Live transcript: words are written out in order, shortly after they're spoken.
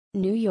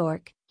New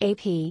York,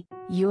 AP,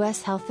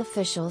 U.S. health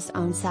officials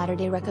on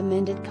Saturday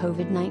recommended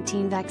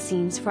COVID-19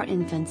 vaccines for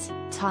infants,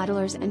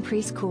 toddlers and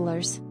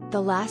preschoolers, the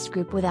last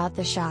group without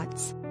the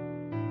shots.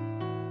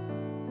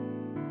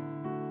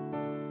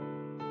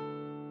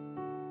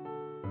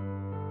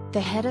 The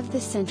head of the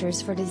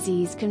Centers for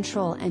Disease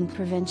Control and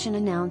Prevention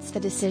announced the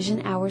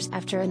decision hours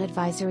after an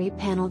advisory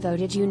panel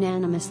voted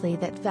unanimously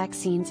that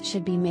vaccines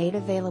should be made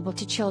available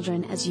to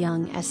children as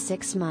young as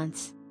 6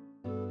 months.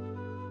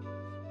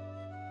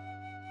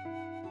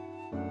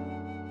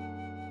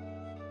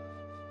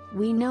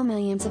 We know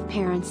millions of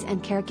parents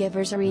and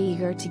caregivers are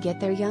eager to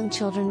get their young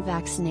children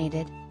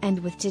vaccinated, and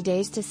with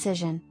today's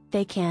decision,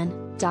 they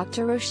can,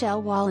 Dr.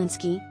 Rochelle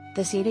Walensky,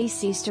 the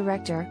CDC's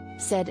director,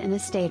 said in a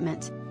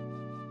statement.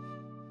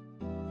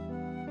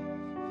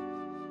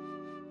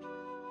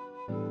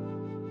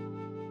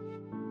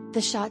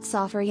 The shots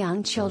offer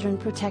young children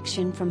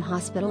protection from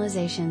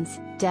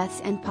hospitalizations,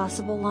 deaths and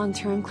possible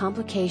long-term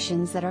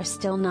complications that are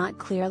still not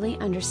clearly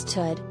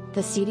understood,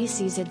 the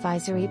CDC's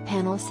advisory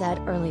panel said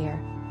earlier.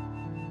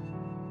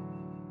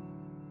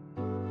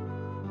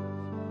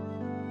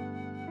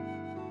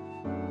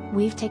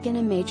 We've taken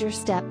a major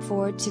step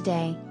forward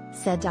today,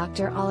 said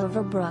Dr.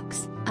 Oliver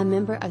Brooks, a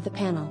member of the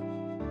panel.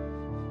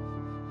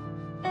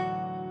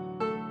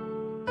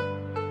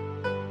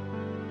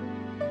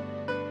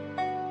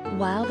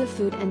 While the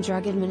Food and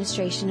Drug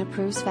Administration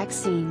approves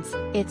vaccines,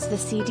 it's the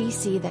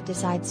CDC that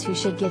decides who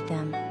should get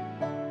them.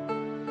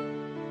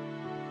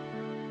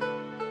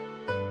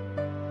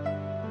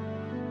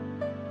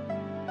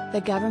 The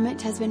government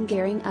has been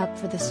gearing up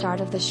for the start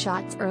of the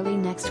shots early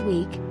next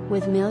week,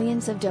 with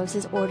millions of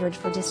doses ordered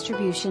for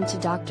distribution to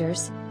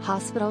doctors,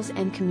 hospitals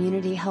and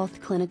community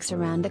health clinics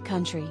around the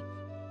country.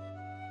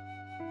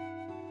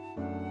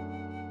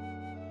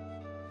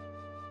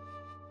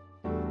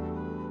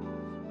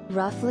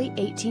 Roughly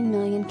 18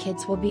 million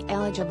kids will be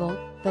eligible,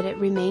 but it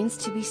remains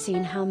to be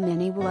seen how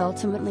many will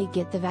ultimately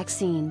get the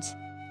vaccines.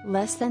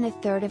 Less than a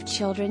third of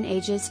children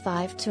ages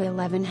 5 to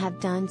 11 have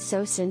done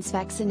so since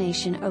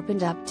vaccination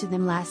opened up to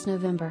them last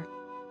November.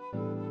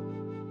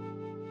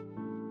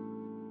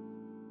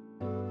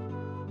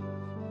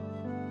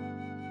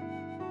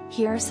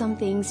 Here are some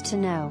things to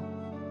know.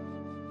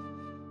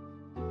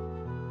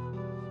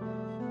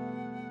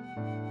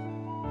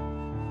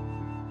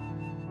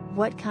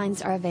 What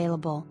kinds are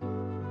available?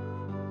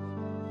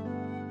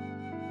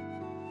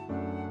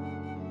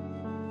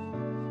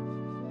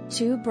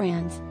 Two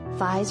brands,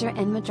 Pfizer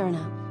and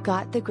Moderna,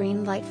 got the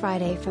green light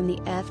Friday from the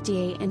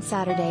FDA and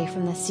Saturday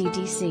from the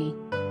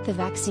CDC. The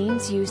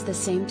vaccines use the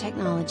same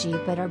technology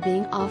but are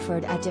being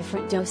offered at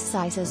different dose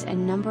sizes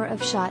and number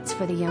of shots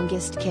for the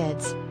youngest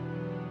kids.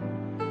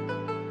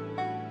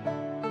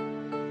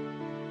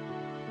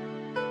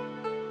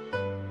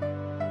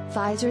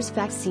 Pfizer's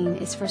vaccine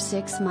is for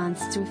 6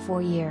 months through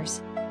 4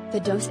 years. The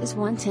dose is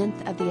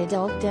 1/10 of the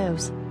adult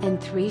dose, and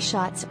 3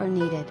 shots are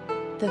needed.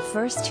 The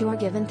first 2 are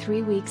given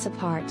 3 weeks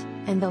apart,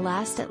 and the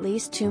last at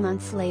least 2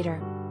 months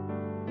later.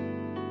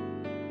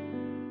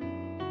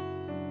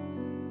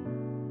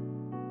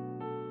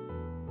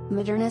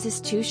 Moderna's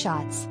is 2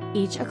 shots,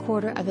 each a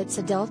quarter of its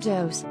adult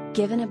dose,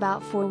 given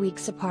about 4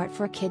 weeks apart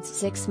for kids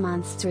 6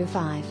 months through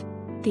 5.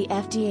 The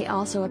FDA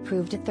also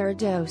approved a third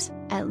dose,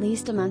 at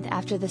least a month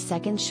after the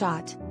second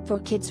shot, for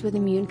kids with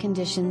immune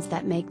conditions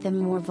that make them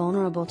more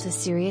vulnerable to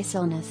serious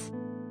illness.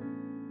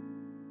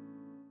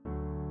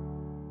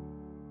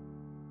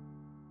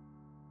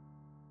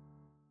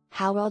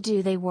 How well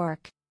do they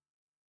work?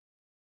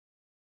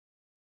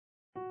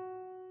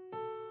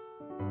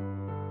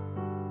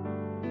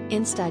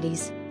 In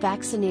studies,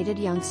 vaccinated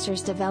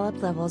youngsters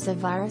develop levels of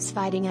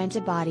virus-fighting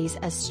antibodies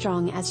as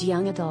strong as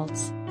young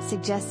adults,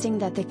 suggesting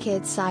that the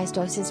kid-sized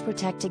doses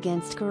protect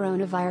against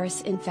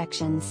coronavirus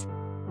infections.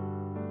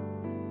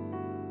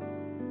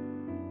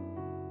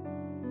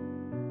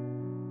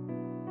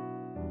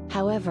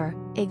 However,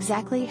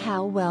 exactly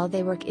how well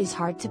they work is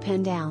hard to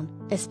pin down,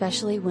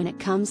 especially when it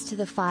comes to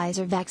the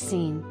Pfizer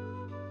vaccine.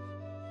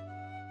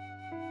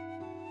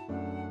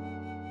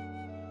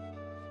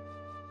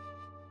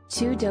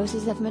 Two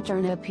doses of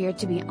Moderna appeared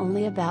to be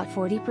only about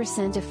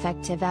 40%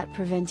 effective at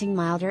preventing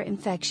milder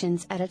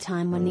infections at a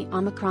time when the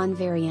Omicron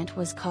variant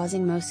was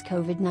causing most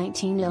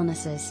COVID-19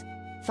 illnesses.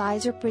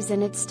 Pfizer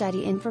presented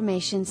study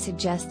information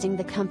suggesting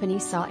the company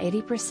saw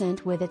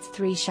 80% with its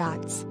 3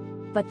 shots.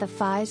 But the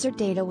Pfizer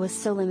data was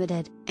so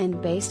limited,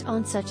 and based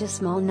on such a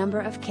small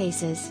number of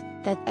cases,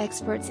 that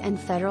experts and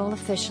federal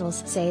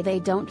officials say they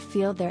don't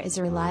feel there is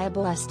a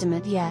reliable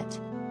estimate yet.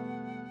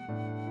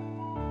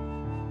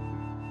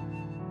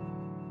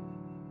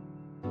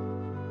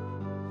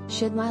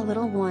 Should my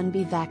little one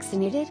be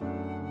vaccinated?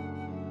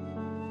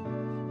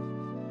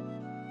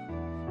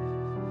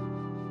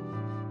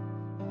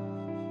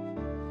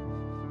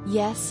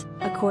 Yes,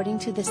 according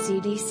to the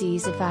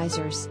CDC's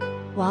advisors.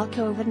 While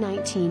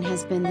COVID-19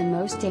 has been the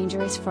most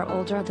dangerous for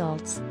older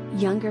adults,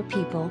 younger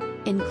people,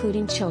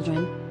 including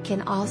children,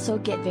 can also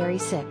get very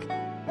sick.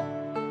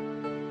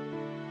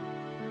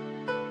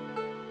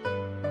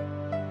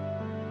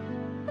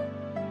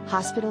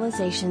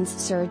 Hospitalizations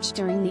surged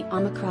during the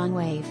Omicron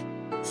wave.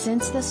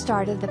 Since the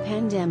start of the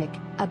pandemic,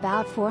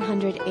 about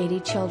 480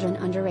 children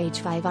under age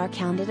 5 are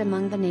counted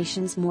among the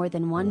nation's more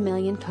than 1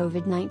 million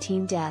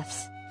COVID-19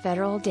 deaths,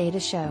 federal data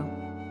show.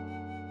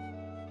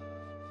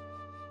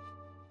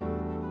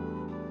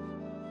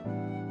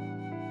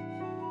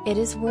 It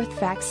is worth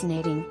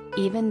vaccinating,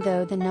 even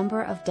though the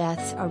number of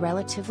deaths are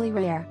relatively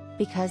rare,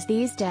 because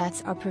these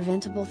deaths are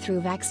preventable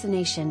through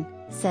vaccination,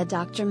 said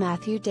Dr.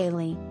 Matthew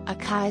Daly, a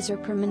Kaiser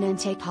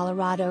Permanente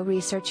Colorado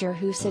researcher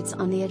who sits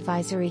on the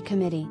advisory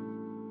committee.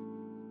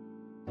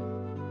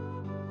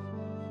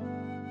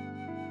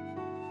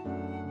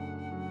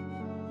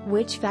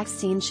 Which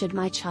vaccine should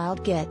my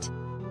child get?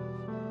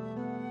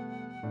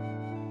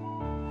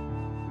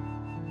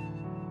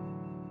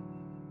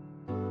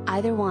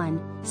 Either one,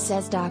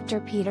 says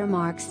Dr. Peter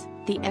Marks,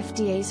 the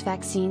FDA's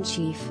vaccine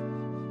chief.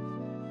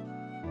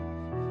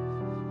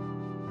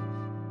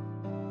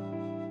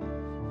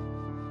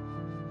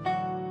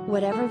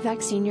 Whatever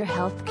vaccine your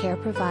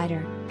healthcare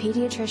provider,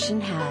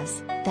 pediatrician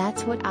has,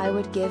 that's what I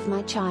would give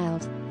my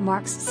child,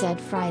 Marks said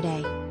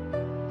Friday.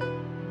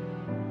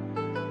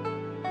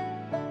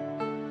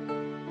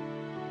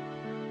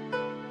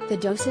 The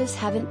doses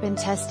haven't been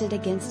tested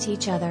against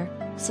each other,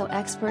 so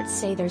experts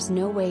say there's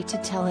no way to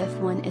tell if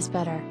one is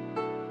better.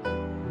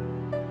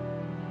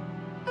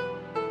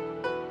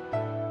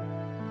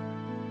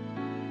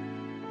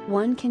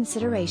 One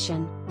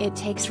consideration, it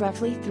takes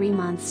roughly 3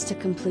 months to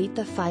complete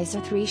the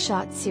Pfizer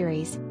 3-shot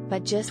series,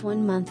 but just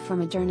 1 month for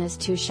Moderna's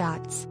 2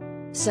 shots.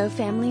 So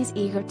families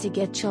eager to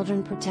get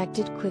children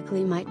protected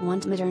quickly might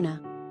want Moderna.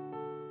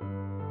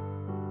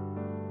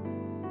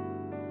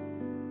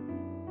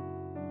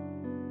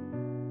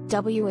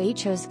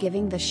 WHO's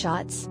giving the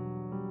shots.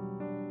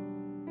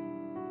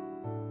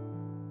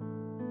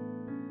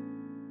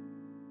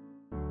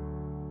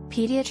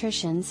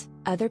 Pediatricians,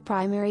 other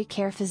primary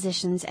care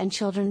physicians and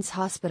children's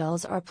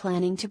hospitals are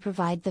planning to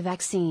provide the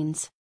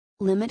vaccines.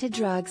 Limited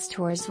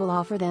drugstores will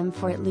offer them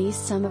for at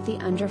least some of the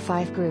under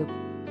 5 group.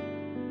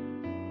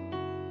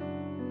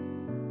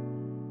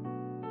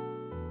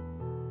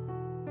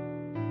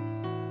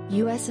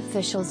 U.S.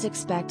 officials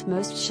expect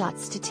most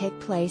shots to take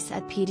place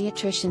at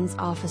pediatricians'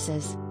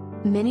 offices.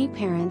 Many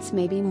parents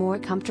may be more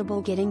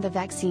comfortable getting the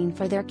vaccine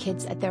for their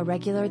kids at their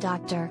regular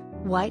doctor,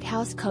 White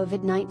House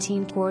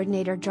COVID-19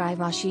 coordinator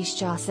Ashish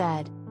Jha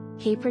said.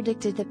 He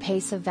predicted the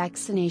pace of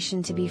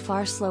vaccination to be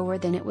far slower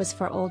than it was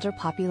for older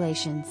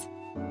populations.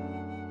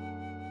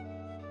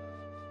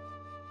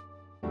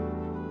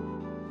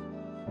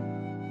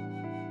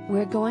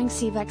 We're going to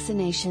see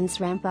vaccinations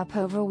ramp up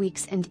over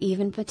weeks and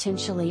even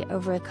potentially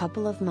over a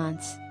couple of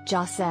months,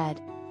 Jha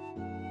said.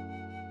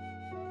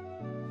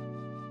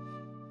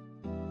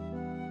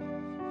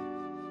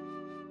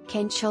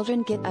 Can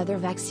children get other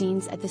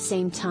vaccines at the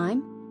same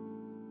time?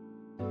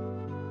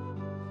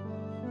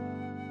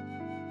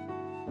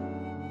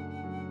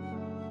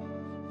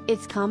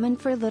 It's common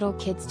for little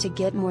kids to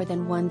get more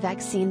than one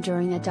vaccine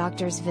during a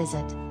doctor's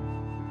visit.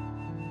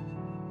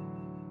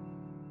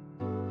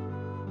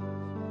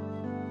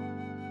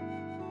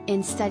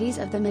 In studies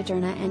of the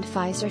Moderna and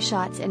Pfizer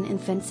shots in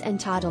infants and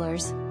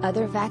toddlers,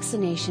 other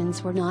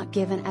vaccinations were not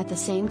given at the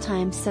same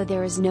time, so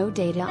there is no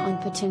data on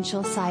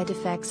potential side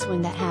effects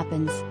when that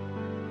happens.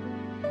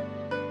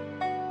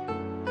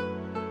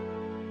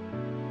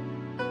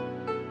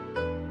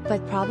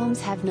 But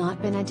problems have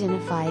not been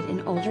identified in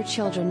older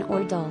children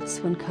or adults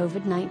when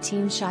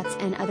COVID-19 shots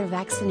and other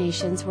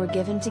vaccinations were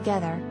given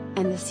together,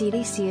 and the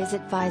CDC is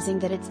advising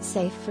that it's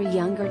safe for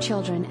younger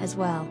children as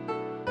well.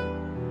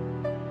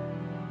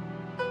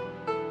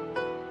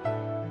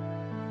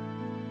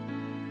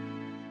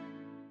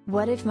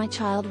 What if my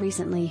child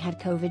recently had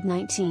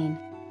COVID-19?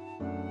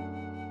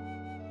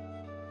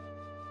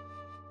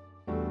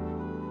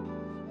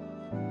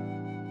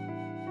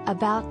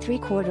 About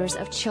 3/4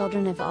 of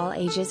children of all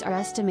ages are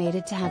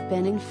estimated to have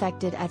been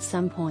infected at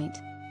some point.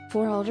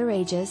 For older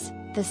ages,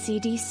 the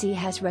CDC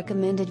has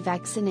recommended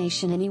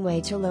vaccination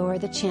anyway to lower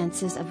the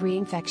chances of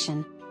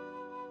reinfection.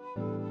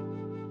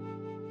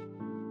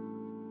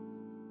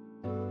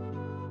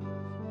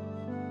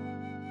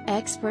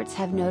 Experts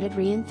have noted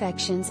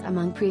reinfections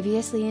among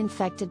previously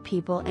infected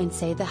people and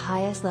say the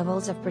highest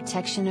levels of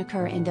protection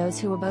occur in those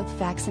who were both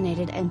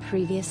vaccinated and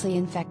previously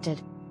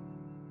infected.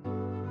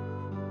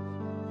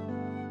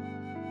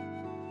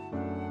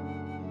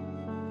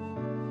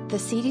 The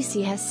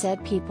CDC has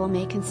said people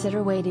may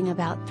consider waiting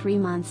about 3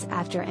 months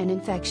after an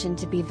infection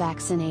to be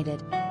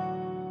vaccinated.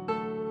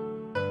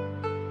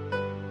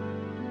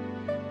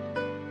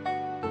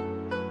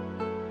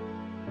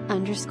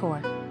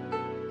 _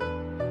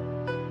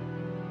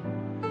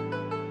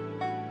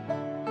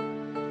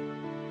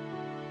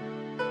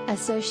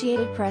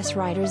 Associated Press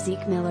writer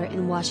Zeke Miller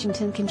in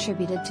Washington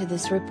contributed to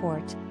this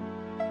report.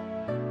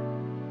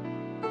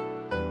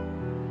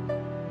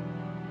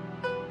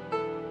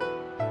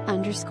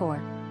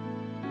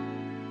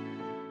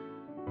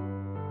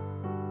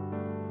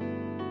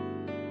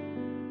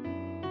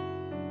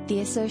 _ The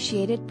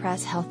Associated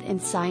Press Health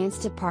and Science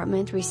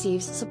Department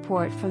receives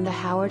support from the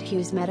Howard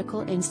Hughes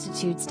Medical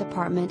Institute's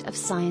Department of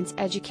Science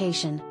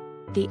Education.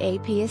 The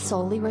AP is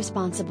solely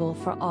responsible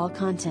for all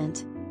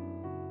content.